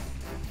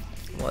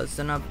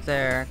 Wasn't up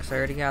there, because I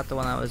already got the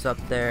one that was up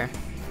there.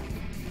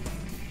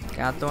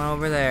 Got the one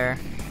over there.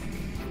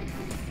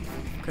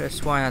 Could have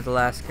sworn that the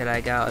last kid I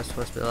got was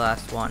supposed to be the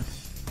last one.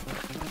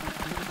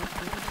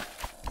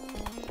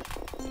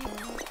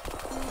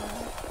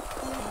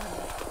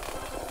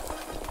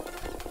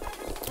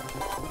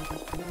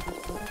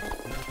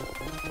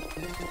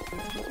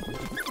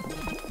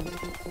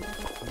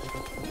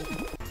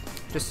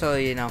 Just so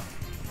you know,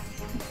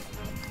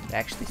 it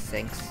actually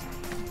sinks.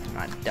 I'm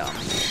not dumb.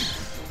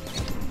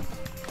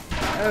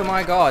 Oh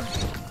my god.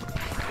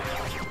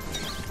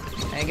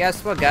 And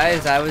guess what,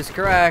 guys? I was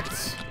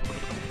correct.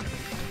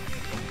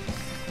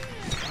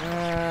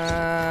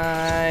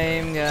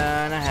 I'm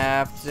gonna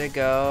have to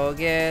go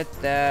get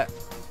that.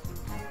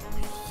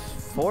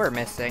 4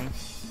 missing.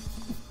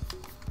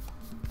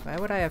 Why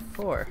would I have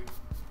 4?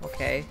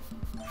 Okay.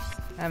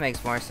 That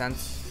makes more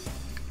sense.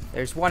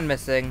 There's 1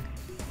 missing.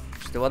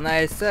 The one that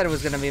I said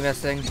was gonna be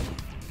missing.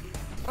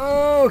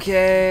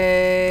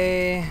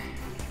 Okay.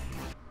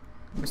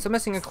 We're still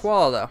missing a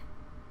koala though.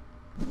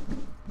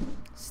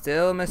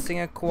 Still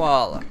missing a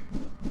koala.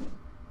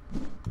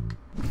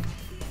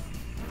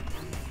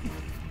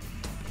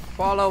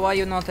 Koala, why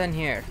you not in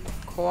here?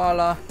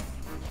 Koala.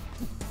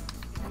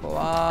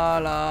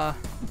 Koala.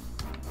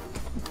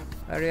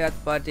 Hurry up,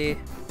 buddy.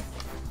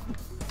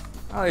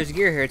 Oh, there's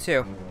gear here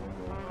too.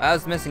 I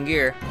was missing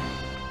gear.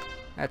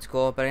 That's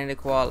cool, but I need a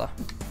koala.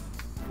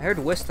 I heard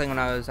whistling when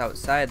I was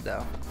outside,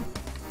 though.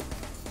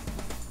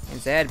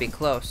 Means they had to be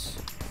close.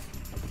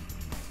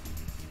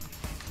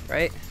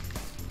 Right?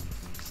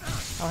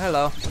 Oh,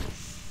 hello.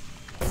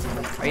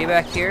 Are you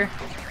back here?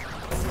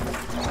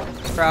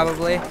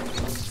 Probably.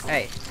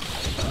 Hey.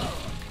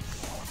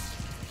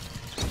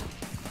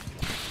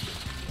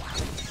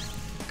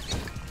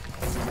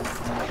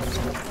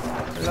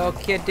 Hello,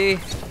 kitty.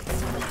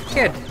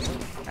 Kid,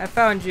 I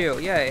found you.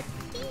 Yay.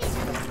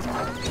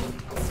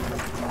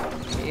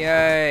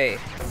 Yay.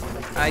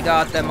 I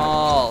got them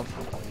all.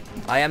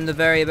 I am the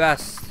very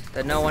best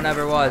that no one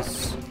ever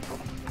was.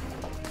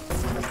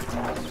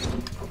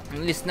 At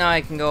least now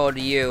I can go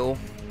to you.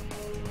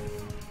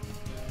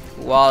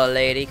 Koala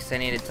lady, because I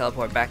need to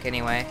teleport back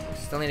anyway.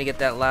 Still need to get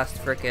that last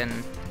frickin'...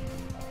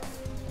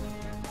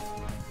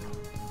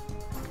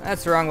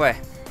 That's the wrong way.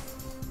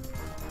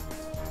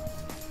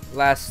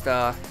 Last,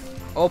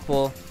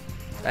 opal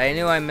that I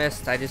knew I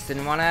missed. I just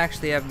didn't want to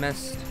actually have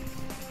missed.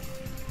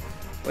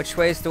 Which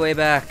way's the way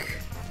back?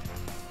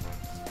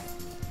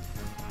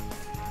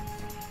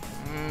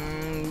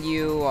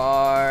 You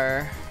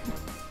are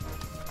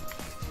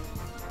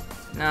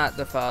not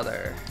the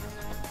father.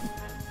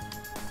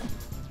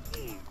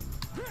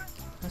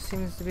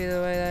 seems to be the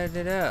way that I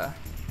did it.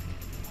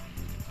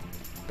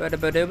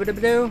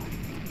 Ba-da-ba-doo-ba-da-ba-doo.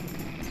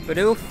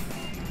 Badoof.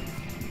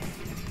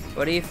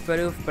 Badoof,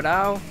 badoof,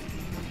 badow.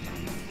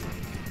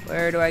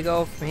 Where do I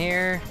go from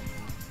here?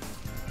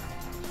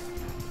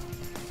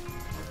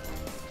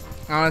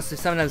 Honestly,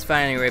 sometimes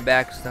finding your way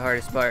back is the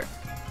hardest part.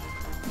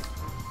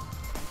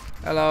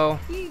 Hello.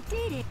 You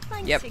did it.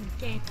 Thanks Yep.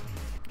 again.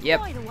 Yep.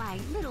 By the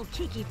way, little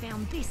Kiki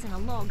found this in a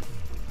log.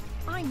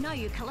 I know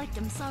you collect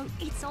them, so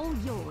it's all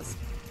yours.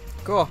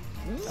 Cool.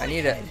 I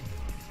need it.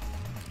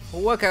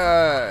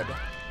 Wicked.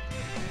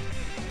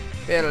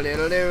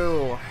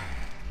 Diddle-diddle-doo.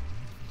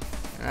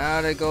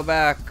 Now to go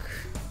back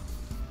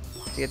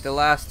to get the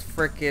last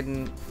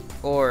frickin'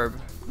 orb.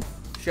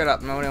 Shut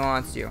up, nobody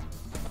wants you.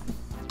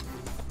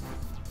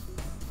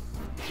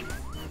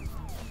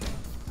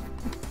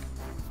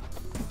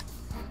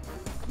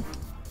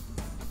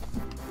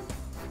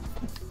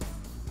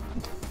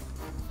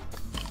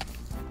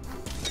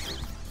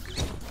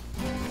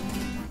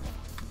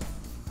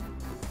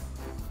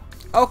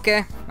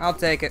 Okay, I'll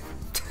take it.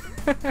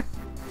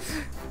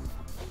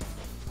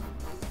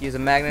 Use a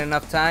magnet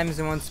enough times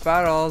in one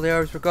spot, all the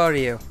orbs will go to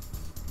you.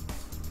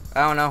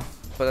 I don't know,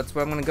 but that's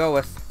what I'm gonna go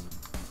with.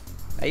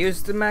 I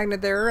used the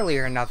magnet there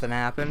earlier and nothing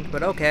happened,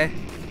 but okay.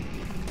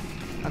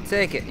 I'll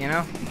take it, you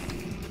know?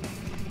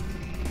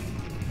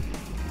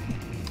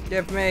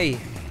 Give me.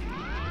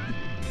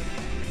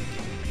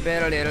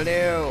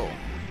 Biddle-diddle-doo.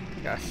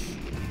 Gosh.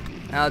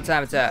 Now the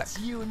time attack.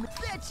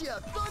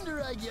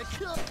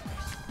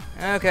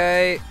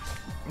 Okay.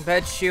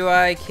 Bet you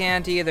I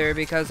can't either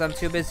because I'm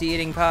too busy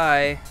eating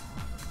pie.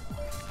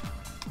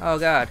 Oh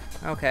god.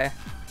 Okay.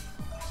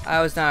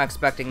 I was not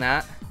expecting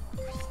that.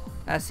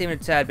 That seemed a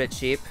tad bit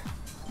cheap.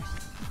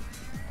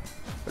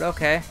 But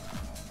okay.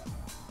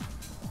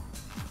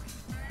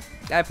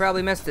 I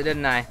probably missed it,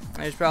 didn't I?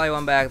 There's probably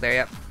one back there,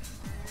 yep.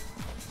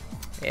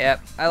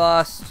 Yep, I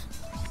lost.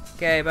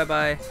 Okay,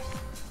 bye-bye.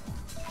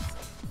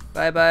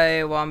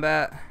 Bye-bye,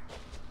 Wombat.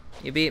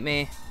 You beat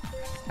me.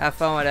 Have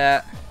fun with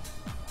that.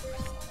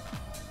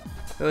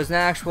 If it was an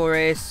actual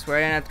race where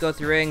I didn't have to go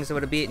through rings, I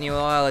would have beaten you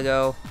a while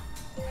ago.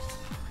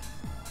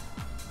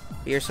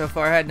 But you're so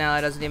far ahead now,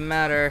 it doesn't even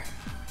matter.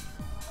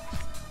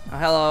 Oh,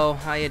 hello.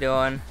 How you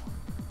doing?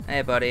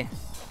 Hey, buddy.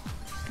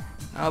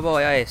 Oh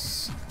boy,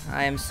 ice.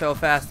 I am so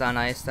fast on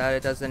ice that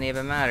it doesn't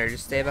even matter.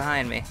 Just stay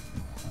behind me.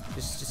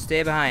 Just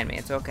stay behind me.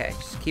 It's okay.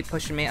 Just keep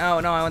pushing me. Oh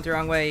no, I went the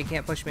wrong way. You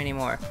can't push me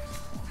anymore.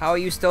 How are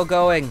you still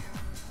going?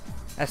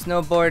 That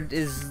snowboard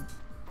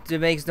it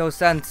makes no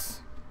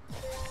sense.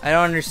 I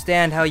don't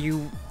understand how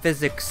you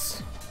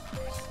physics.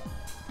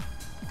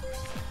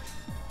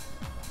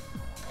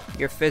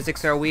 Your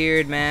physics are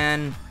weird,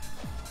 man.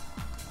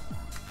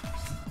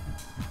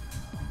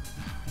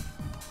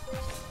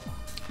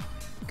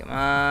 Come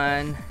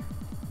on. Okay,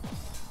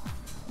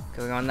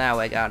 we're going that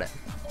way. Got it.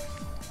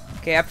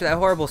 Okay, after that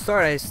horrible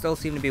start, I still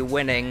seem to be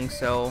winning,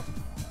 so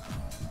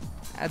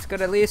that's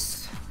good at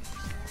least.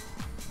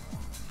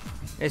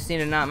 I just need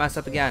to not mess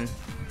up again.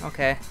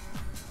 Okay.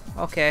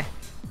 Okay.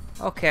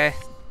 Okay.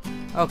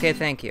 Okay,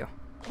 thank you.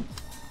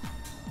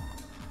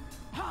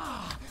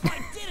 I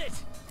did it!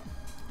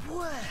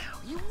 Wow,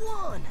 you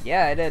won!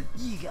 Yeah, I did.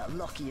 You got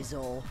lucky as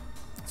all.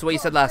 That's what you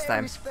said last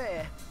time.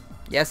 Fair.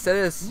 Yes, it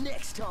is.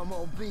 Next time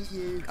I'll beat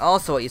you.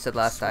 Also what you said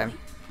last time.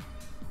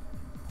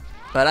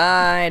 But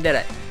I did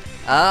it.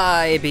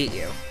 I beat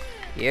you.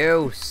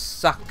 You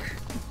suck.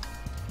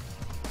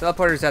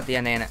 Teleporter's at the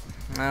end, ain't it?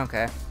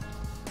 Okay.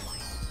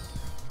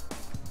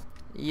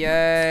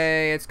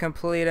 Yay, it's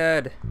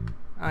completed.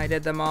 I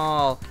did them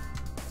all.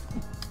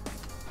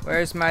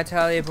 Where's my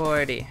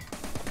teleporty?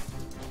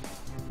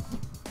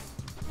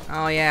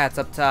 Oh yeah, it's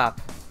up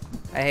top.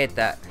 I hate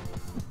that.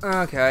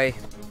 Okay.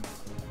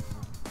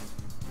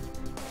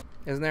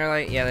 Isn't there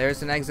like, yeah,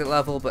 there's an exit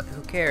level, but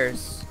who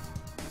cares?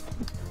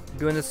 I'm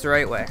doing this the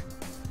right way.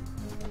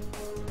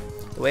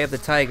 The way of the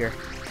tiger.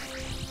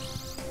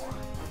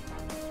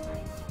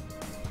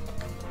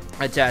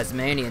 A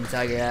Tasmanian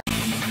tiger,